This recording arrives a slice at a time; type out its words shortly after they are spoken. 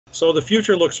So the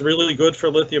future looks really good for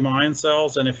lithium-ion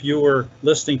cells, and if you were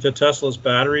listening to Tesla's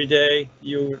Battery Day,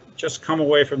 you just come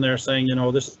away from there saying,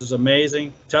 this is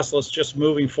amazing. Tesla's just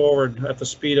moving forward at the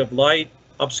speed of light,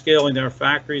 upscaling their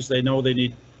factories. They know they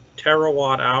need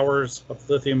terawatt hours of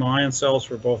lithium-ion cells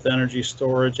for both energy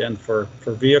storage and for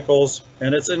vehicles,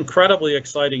 and it's an incredibly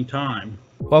exciting time.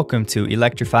 Welcome to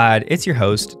Electrified. It's your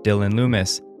host, Dylan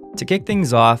Loomis. To kick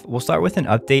things off, we'll start with an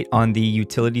update on the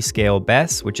utility scale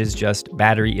BESS, which is just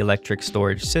battery electric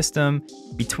storage system,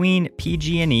 between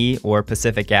PG&E, or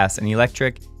Pacific Gas and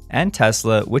Electric, and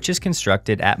Tesla, which is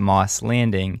constructed at Moss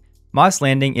Landing. Moss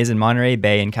Landing is in Monterey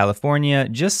Bay in California,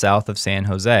 just south of San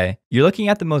Jose. You're looking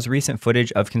at the most recent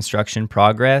footage of construction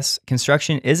progress.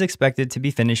 Construction is expected to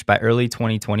be finished by early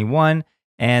 2021,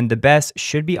 and the BESS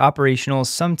should be operational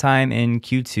sometime in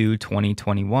Q2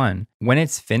 2021. When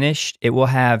it's finished, it will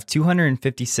have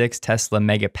 256 Tesla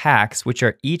Mega Packs, which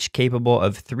are each capable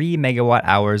of 3 megawatt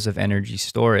hours of energy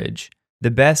storage. The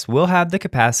BESS will have the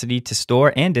capacity to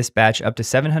store and dispatch up to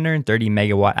 730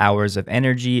 megawatt hours of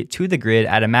energy to the grid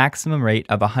at a maximum rate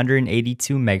of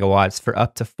 182 megawatts for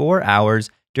up to 4 hours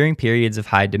during periods of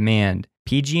high demand.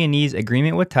 PG&E's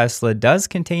agreement with Tesla does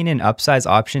contain an upsize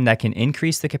option that can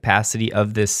increase the capacity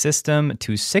of this system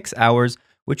to 6 hours,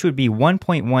 which would be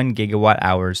 1.1 gigawatt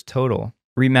hours total.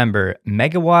 Remember,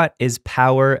 megawatt is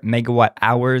power, megawatt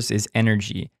hours is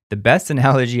energy. The best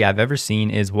analogy I've ever seen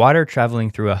is water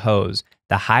traveling through a hose.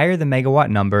 The higher the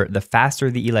megawatt number, the faster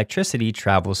the electricity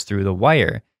travels through the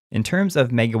wire. In terms of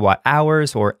megawatt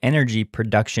hours or energy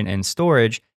production and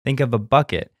storage, think of a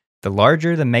bucket. The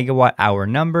larger the megawatt hour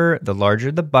number, the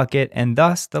larger the bucket, and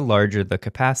thus the larger the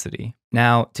capacity.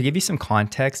 Now, to give you some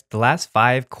context, the last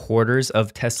 5 quarters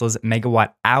of Tesla's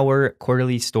megawatt hour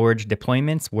quarterly storage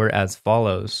deployments were as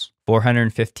follows: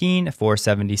 415,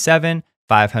 477,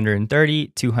 530,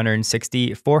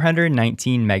 260,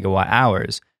 419 megawatt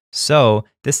hours. So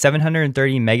this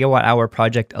 730 megawatt hour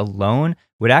project alone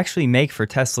would actually make for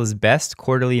Tesla's best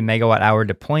quarterly megawatt hour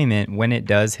deployment when it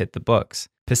does hit the books.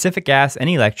 Pacific Gas and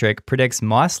Electric predicts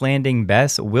Moss Landing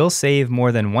BESS will save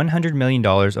more than $100 million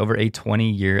over a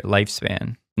 20-year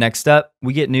lifespan. Next up,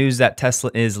 we get news that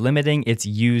Tesla is limiting its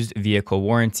used vehicle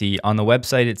warranty. On the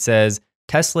website, it says,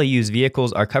 Tesla used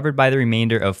vehicles are covered by the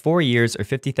remainder of 4 years or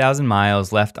 50,000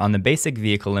 miles left on the basic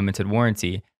vehicle limited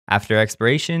warranty. After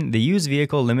expiration, the used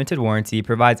vehicle limited warranty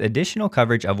provides additional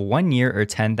coverage of 1 year or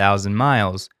 10,000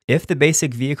 miles. If the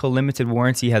basic vehicle limited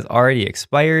warranty has already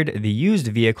expired, the used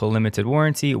vehicle limited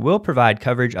warranty will provide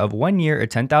coverage of 1 year or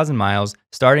 10,000 miles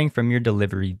starting from your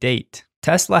delivery date.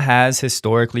 Tesla has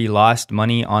historically lost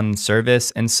money on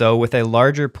service, and so with a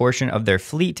larger portion of their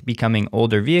fleet becoming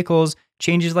older vehicles,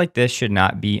 changes like this should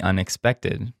not be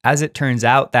unexpected. As it turns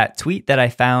out, that tweet that I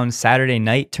found Saturday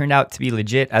night turned out to be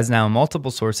legit, as now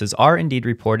multiple sources are indeed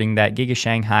reporting that Giga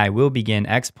Shanghai will begin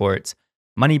exports.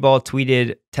 Moneyball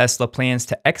tweeted, Tesla plans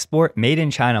to export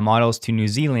made-in-China models to New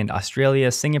Zealand,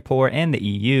 Australia, Singapore, and the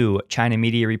EU, China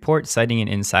media report citing an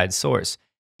inside source.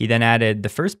 He then added the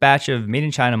first batch of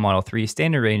made-in-China Model 3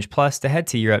 Standard Range Plus to head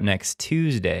to Europe next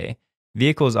Tuesday.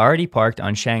 Vehicles already parked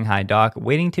on Shanghai dock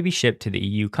waiting to be shipped to the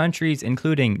EU countries,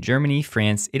 including Germany,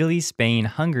 France, Italy, Spain,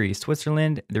 Hungary,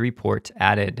 Switzerland, the report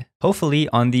added. Hopefully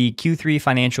on the Q3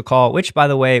 financial call, which by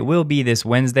the way will be this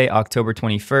Wednesday, October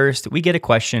 21st, we get a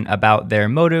question about their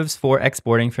motives for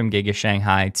exporting from Giga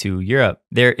Shanghai to Europe.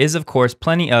 There is of course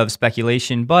plenty of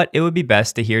speculation, but it would be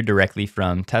best to hear directly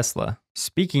from Tesla.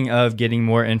 Speaking of getting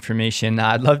more information,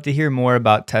 I'd love to hear more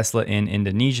about Tesla in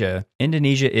Indonesia.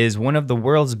 Indonesia is one of the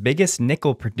world's biggest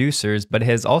nickel producers, but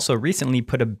has also recently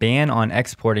put a ban on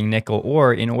exporting nickel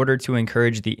ore in order to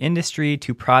encourage the industry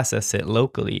to process it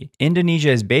locally. Indonesia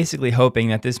is basically hoping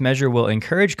that this measure will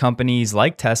encourage companies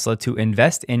like Tesla to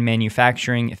invest in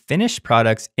manufacturing finished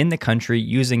products in the country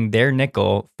using their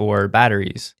nickel for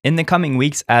batteries. In the coming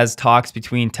weeks, as talks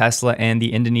between Tesla and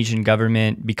the Indonesian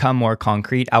government become more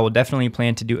concrete, I will definitely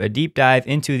plan to do a deep dive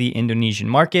into the Indonesian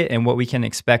market and what we can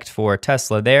expect for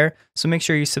Tesla there, so make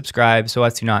sure you subscribe so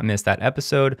as to not miss that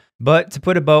episode. But to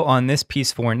put a bow on this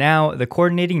piece for now, the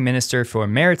coordinating minister for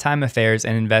Maritime Affairs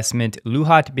and Investment,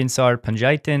 Luhut Binsar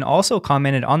Panjaitan, also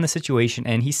commented on the situation,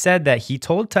 and he said that he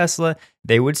told Tesla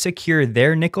they would secure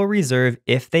their nickel reserve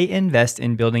if they invest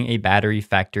in building a battery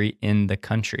factory in the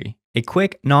country. A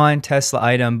quick non-Tesla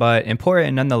item, but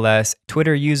important nonetheless,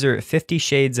 Twitter user 50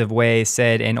 Shades of Way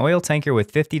said an oil tanker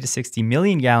with 50 to 60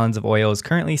 million gallons of oil is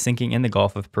currently sinking in the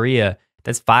Gulf of Paria.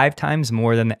 That's 5 times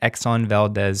more than the Exxon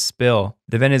Valdez spill.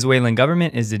 The Venezuelan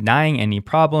government is denying any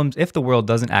problems. If the world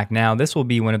doesn't act now, this will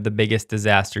be one of the biggest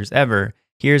disasters ever.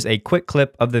 Here's a quick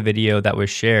clip of the video that was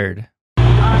shared.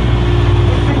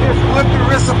 It's worth the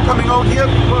risk of coming out here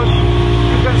because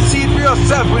you can see it for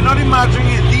yourself. We're not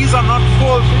imagining it. These are not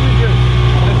false images.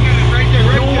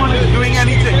 No one is doing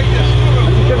anything.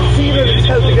 And you can see that it's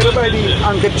held together by the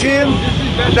anchor chain.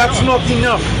 That's not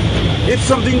enough. If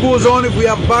something goes on, if we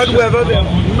have bad weather, there are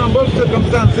a number of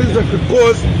circumstances that could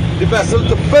cause the vessel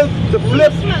to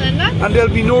flip, and there'll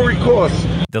be no recourse.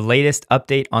 The latest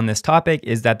update on this topic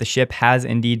is that the ship has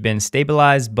indeed been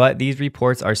stabilized, but these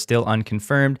reports are still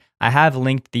unconfirmed. I have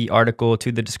linked the article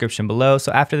to the description below,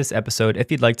 so after this episode,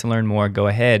 if you'd like to learn more, go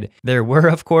ahead. There were,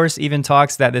 of course, even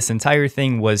talks that this entire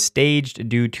thing was staged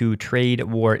due to trade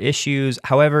war issues.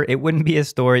 However, it wouldn't be a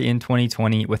story in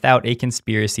 2020 without a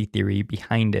conspiracy theory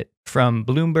behind it. From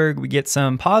Bloomberg, we get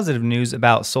some positive news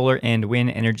about solar and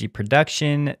wind energy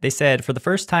production. They said, for the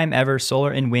first time ever,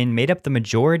 solar and wind made up the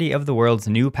majority of the world's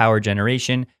new power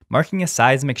generation, marking a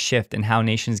seismic shift in how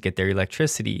nations get their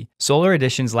electricity. Solar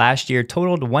additions last year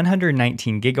totaled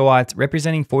 119 gigawatts,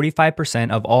 representing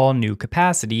 45% of all new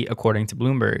capacity, according to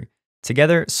Bloomberg.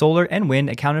 Together, solar and wind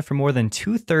accounted for more than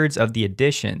 2/3 of the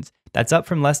additions. That's up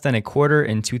from less than a quarter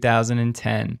in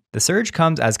 2010. The surge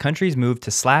comes as countries move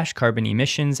to slash carbon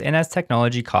emissions and as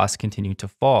technology costs continue to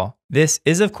fall. This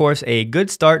is, of course, a good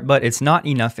start, but it's not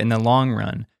enough in the long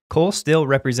run. Coal still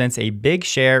represents a big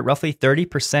share, roughly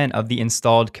 30% of the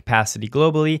installed capacity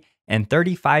globally, and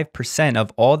 35%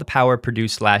 of all the power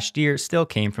produced last year still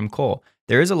came from coal.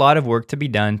 There is a lot of work to be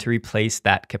done to replace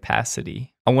that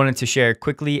capacity. I wanted to share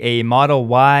quickly a Model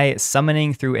Y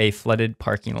summoning through a flooded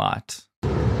parking lot.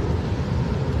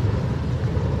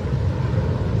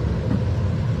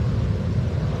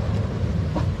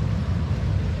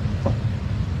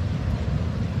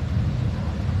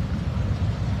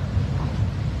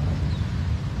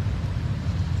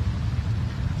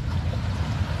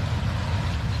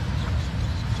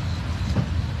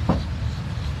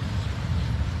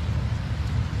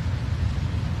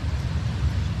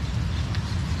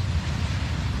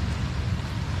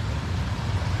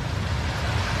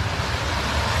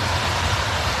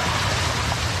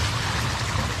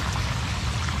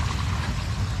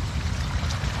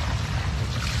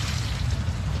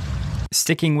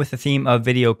 Sticking with the theme of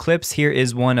video clips, here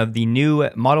is one of the new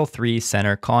Model 3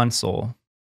 center console.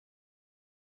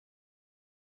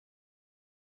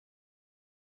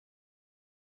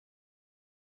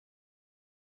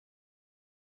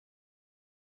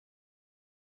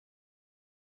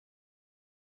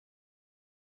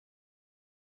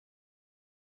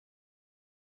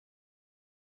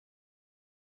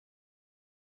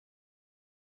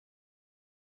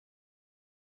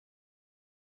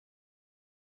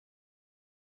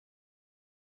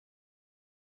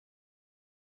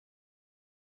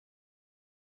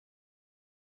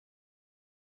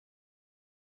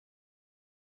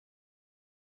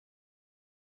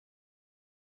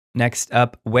 Next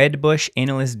up, Wedbush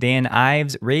analyst Dan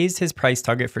Ives raised his price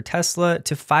target for Tesla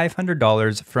to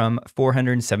 $500 from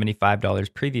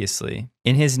 $475 previously.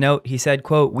 In his note, he said,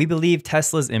 quote, "We believe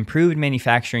Tesla's improved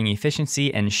manufacturing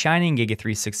efficiency and shining Giga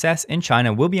 3 success in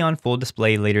China will be on full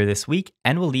display later this week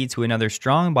and will lead to another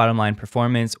strong bottom line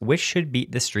performance, which should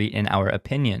beat the street in our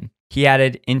opinion." He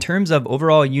added, "In terms of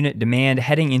overall unit demand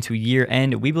heading into year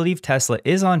end, we believe Tesla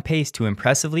is on pace to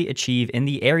impressively achieve in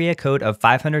the area code of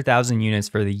 500,000 units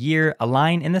for the year, a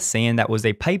line in the sand that was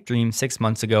a pipe dream 6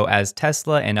 months ago as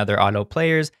Tesla and other auto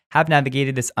players have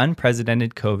navigated this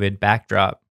unprecedented COVID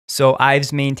backdrop." So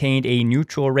Ives maintained a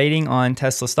neutral rating on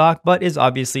Tesla stock, but is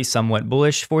obviously somewhat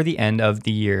bullish for the end of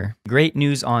the year. Great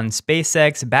news on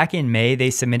SpaceX. Back in May,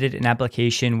 they submitted an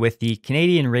application with the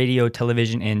Canadian Radio,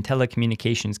 Television and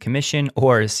Telecommunications Commission,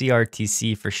 or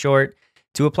CRTC for short,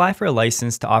 to apply for a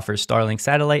license to offer Starlink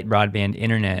satellite broadband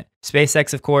internet.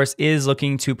 SpaceX, of course, is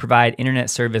looking to provide internet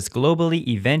service globally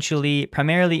eventually,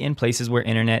 primarily in places where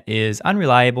internet is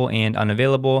unreliable and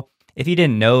unavailable. If you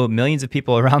didn't know, millions of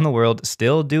people around the world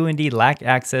still do indeed lack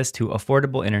access to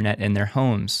affordable internet in their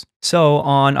homes. So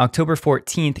on October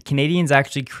 14th, Canadians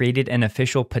actually created an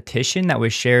official petition that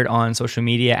was shared on social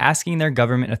media asking their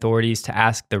government authorities to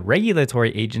ask the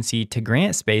regulatory agency to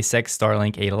grant SpaceX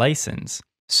Starlink a license.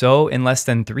 So in less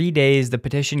than 3 days, the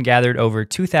petition gathered over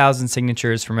 2,000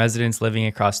 signatures from residents living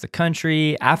across the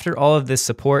country. After all of this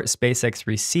support SpaceX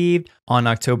received, on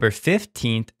October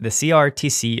 15th, the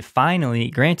CRTC finally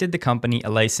granted the company a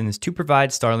license to provide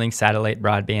Starlink satellite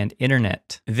broadband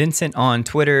internet. Vincent on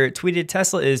Twitter tweeted,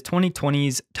 "Tesla is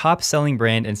 2020's top-selling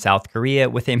brand in South Korea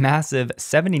with a massive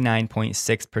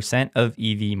 79.6% of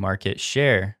EV market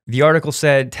share." The article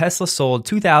said Tesla sold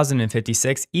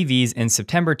 2,056 EVs in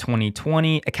September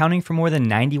 2020, accounting for more than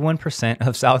 91%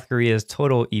 of South Korea's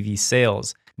total EV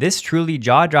sales. This truly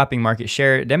jaw-dropping market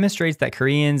share demonstrates that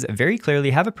Koreans very clearly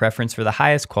have a preference for the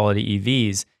highest quality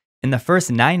EVs. In the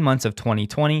first 9 months of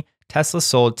 2020, Tesla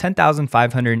sold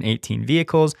 10,518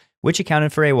 vehicles, which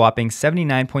accounted for a whopping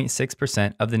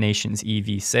 79.6% of the nation's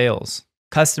EV sales.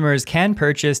 Customers can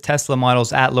purchase Tesla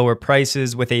models at lower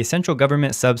prices with a central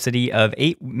government subsidy of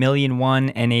 8 million won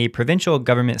and a provincial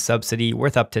government subsidy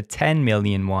worth up to 10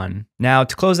 million won. Now,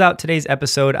 to close out today's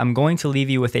episode, I'm going to leave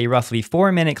you with a roughly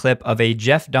 4-minute clip of a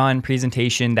Jeff Dahn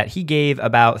presentation that he gave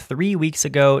about 3 weeks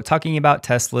ago, talking about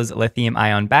Tesla's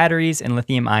lithium-ion batteries and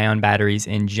lithium-ion batteries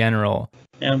in general.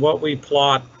 And what we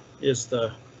plot is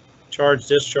the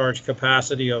charge-discharge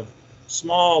capacity of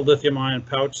small lithium-ion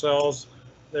pouch cells.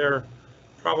 They're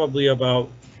probably about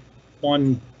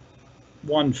 1/5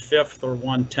 or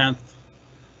 1/10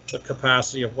 the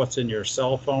capacity of what's in your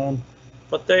cell phone,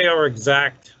 but they are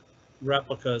exact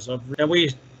replicas of, and we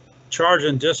charge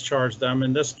and discharge them,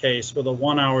 in this case with a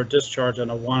 1-hour discharge and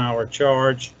a 1-hour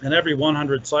charge, and every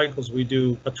 100 cycles we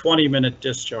do a 20-minute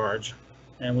discharge,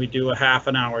 and we do a half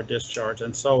an hour discharge,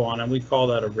 and so on, and we call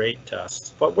that a rate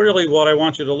test. But really what I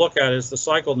want you to look at is the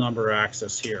cycle number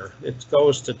axis here. It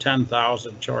goes to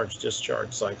 10,000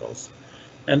 charge-discharge cycles.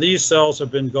 And these cells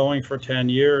have been going for 10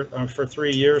 years, for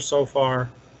 3 years so far.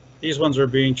 These ones are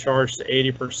being charged to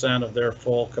 80% of their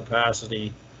full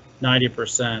capacity,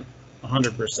 90%,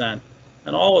 100%.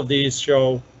 And all of these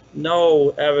show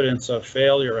no evidence of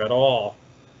failure at all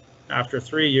after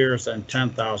 3 years and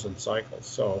 10,000 cycles.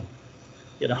 So,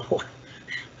 you know,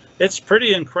 it's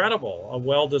pretty incredible. A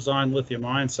well-designed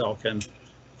lithium-ion cell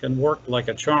can work like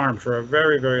a charm for a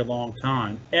very, very long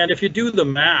time. And if you do the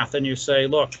math and you say,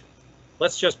 look,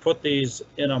 let's just put these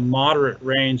in a moderate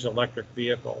range electric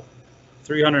vehicle,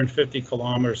 350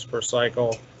 kilometers per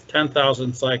cycle,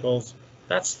 10,000 cycles,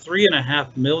 that's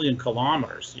 3.5 million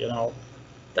kilometers, you know.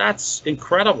 That's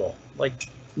incredible.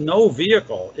 Like, no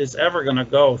vehicle is ever going to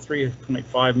go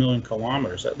 3.5 million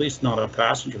kilometers, at least not a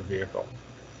passenger vehicle.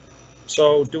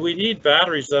 So do we need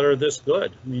batteries that are this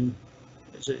good? I mean,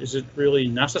 is it really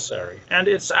necessary? And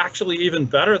it's actually even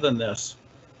better than this.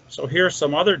 So here's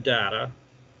some other data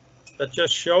that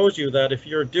just shows you that if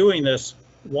you're doing this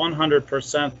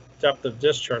 100% depth of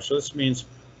discharge, so this means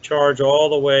charge all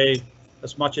the way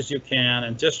as much as you can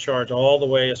and discharge all the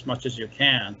way as much as you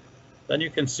can, then you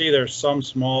can see there's some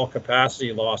small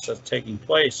capacity loss that's taking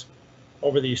place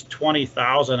over these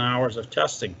 20,000 hours of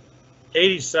testing.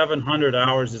 8,700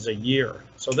 hours is a year.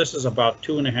 So this is about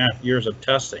 2.5 years of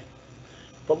testing.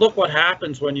 But look what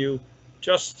happens when you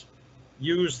just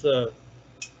use the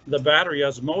battery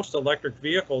as most electric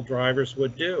vehicle drivers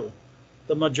would do.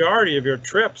 The majority of your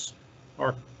trips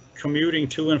are commuting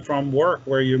to and from work,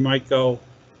 where you might go,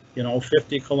 you know,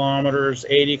 50 kilometers,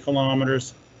 80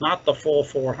 kilometers, not the full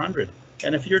 400.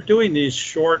 And if you're doing these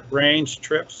short range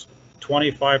trips,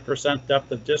 25%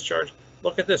 depth of discharge,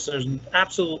 look at this, there's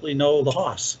absolutely no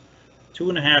loss.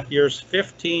 2.5 years,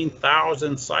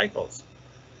 15,000 cycles.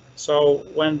 So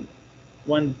when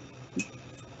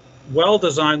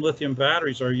well-designed lithium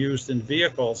batteries are used in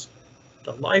vehicles,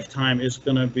 the lifetime is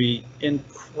going to be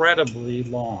incredibly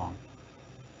long.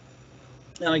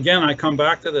 And again, I come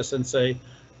back to this and say,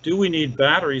 do we need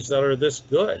batteries that are this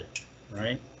good,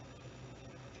 right?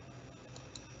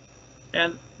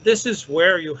 And this is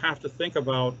where you have to think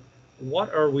about,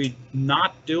 what are we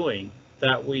not doing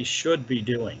that we should be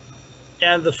doing?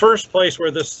 And the first place where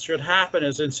this should happen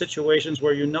is in situations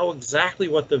where you know exactly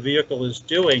what the vehicle is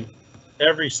doing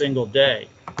every single day.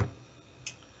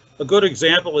 A good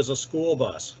example is a school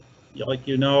bus. Like,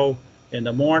 you know, in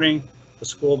the morning, the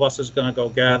school bus is going to go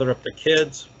gather up the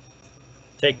kids,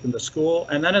 take them to school,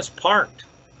 and then it's parked.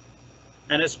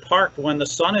 And it's parked when the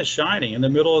sun is shining in the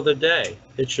middle of the day.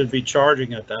 It should be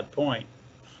charging at that point.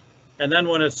 And then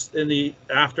when it's in the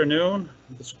afternoon,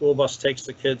 the school bus takes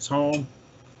the kids home.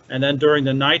 And then during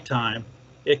the nighttime,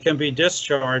 it can be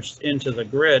discharged into the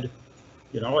grid,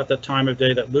 you know, at the time of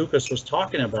day that Lucas was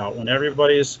talking about, when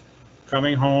everybody's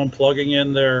coming home, plugging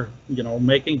in their, you know,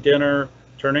 making dinner,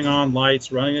 turning on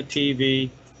lights, running a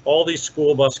TV. All these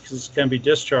school buses can be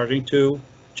discharging to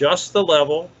just the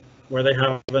level where they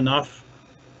have enough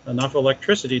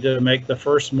electricity to make the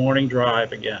first morning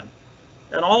drive again.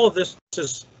 And all of this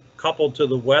is coupled to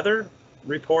the weather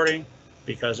reporting,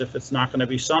 because if it's not going to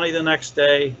be sunny the next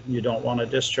day, you don't want to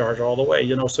discharge all the way,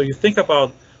 you know. So you think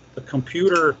about the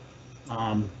computer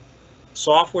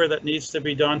software that needs to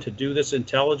be done to do this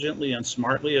intelligently and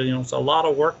smartly. You know, it's a lot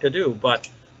of work to do, but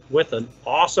with an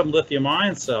awesome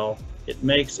lithium-ion cell, it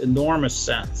makes enormous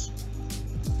sense.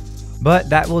 But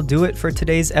that will do it for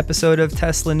today's episode of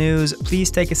Tesla News. Please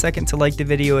take a second to like the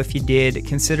video if you did,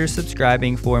 consider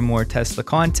subscribing for more Tesla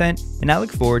content, and I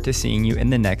look forward to seeing you in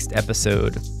the next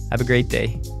episode. Have a great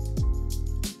day.